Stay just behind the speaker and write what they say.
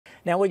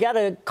Now we got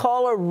a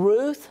caller,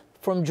 Ruth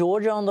from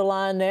Georgia, on the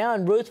line now,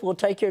 and Ruth will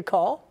take your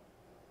call.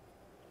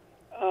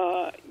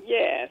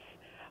 Yes.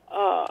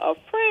 A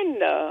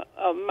friend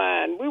of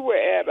mine, we were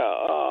at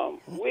a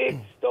wig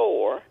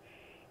store,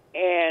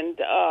 and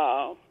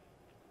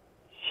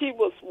she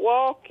was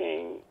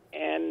walking,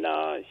 and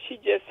she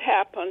just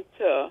happened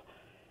to,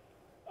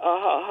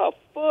 her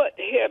foot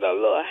hit a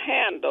little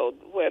handle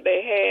where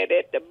they had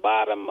at the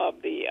bottom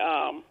of the,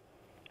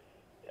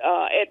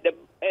 at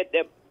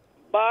the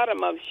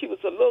bottom of, she was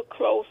a little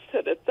close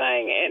to the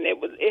thing, and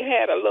it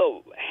had a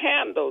little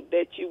handle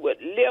that you would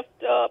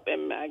lift up,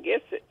 and I guess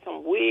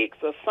some wigs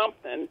or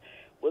something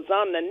was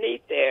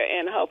underneath there,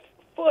 and her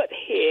foot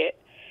hit,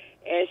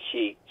 and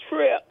she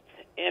tripped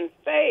and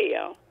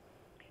fell.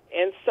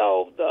 And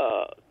so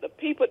the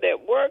people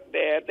that worked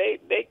there,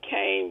 they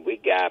came, we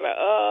got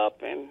her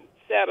up and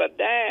sat her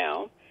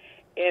down,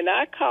 and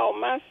I called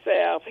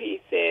myself. He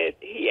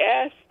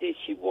asked did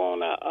she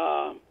want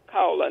to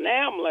call an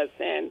ambulance,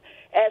 and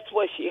asked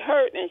was she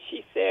hurt, and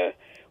she said,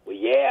 well,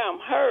 yeah, I'm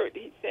hurt.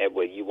 He said,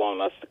 well, you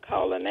want us to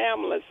call an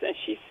ambulance? And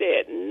she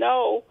said,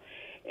 no.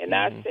 And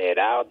I said,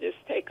 I'll just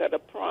take her to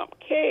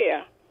prompt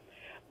care.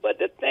 But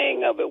the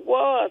thing of it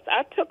was,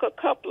 I took a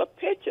couple of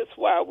pictures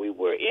while we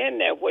were in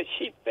there, what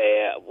she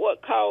fell,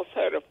 what caused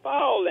her to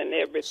fall and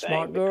everything.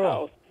 Smart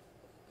girl.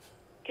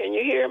 Can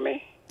you hear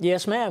me?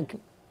 Yes, ma'am.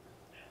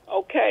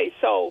 Okay,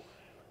 so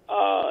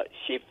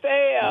she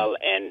fell,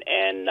 and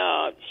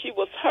she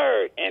was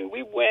hurt, and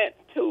we went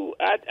to,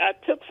 I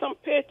took some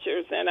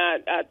pictures, and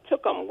I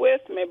took them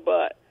with me,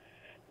 but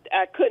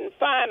I couldn't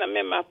find them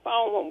in my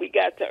phone when we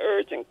got to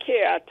urgent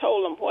care. I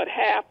told them what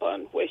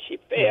happened, where she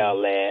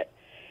fell at,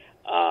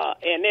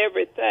 and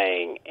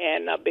everything,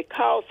 and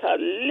because her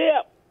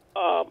lip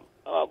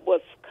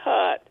was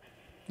cut,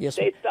 yes,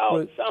 they thought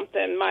Ruth,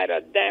 something might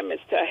have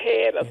damaged her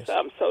head or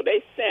something, so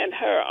they sent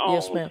her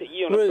on to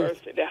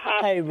University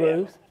Hospital. Hey,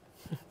 Ruth,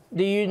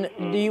 do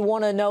you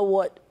want to know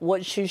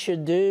what she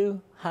should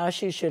do, how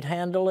she should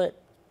handle it?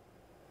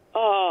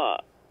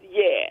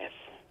 Yes.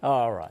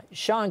 All right.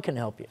 Sean can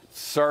help you.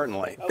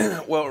 Certainly. Okay.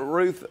 Well,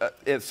 Ruth,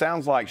 it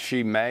sounds like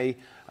she may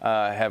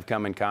have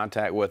come in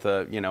contact with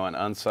an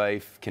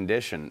unsafe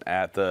condition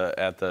at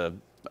the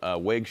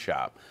wig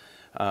shop.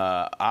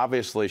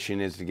 Obviously, she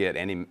needs to get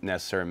any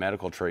necessary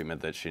medical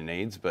treatment that she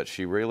needs, but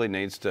she really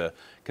needs to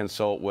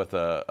consult with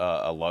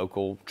a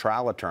local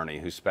trial attorney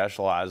who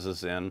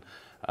specializes in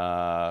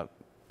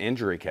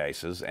injury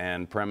cases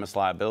and premise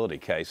liability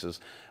cases,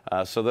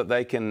 so that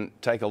they can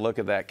take a look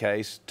at that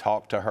case,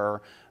 talk to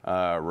her,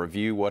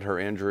 review what her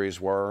injuries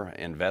were,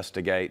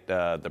 investigate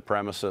the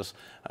premises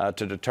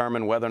to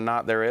determine whether or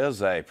not there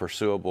is a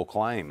pursuable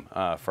claim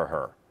for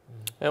her.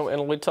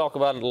 And we talk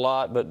about it a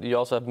lot, but you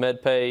also have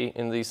med pay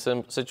in these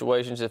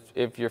situations.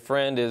 If your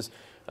friend is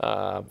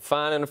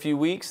fine in a few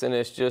weeks and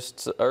it's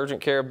just urgent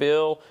care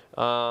bill,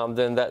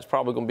 then that's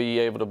probably going to be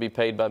able to be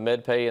paid by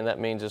med pay, and that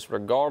means it's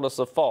regardless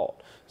of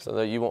fault. So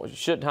that you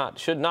should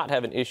not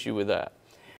have an issue with that.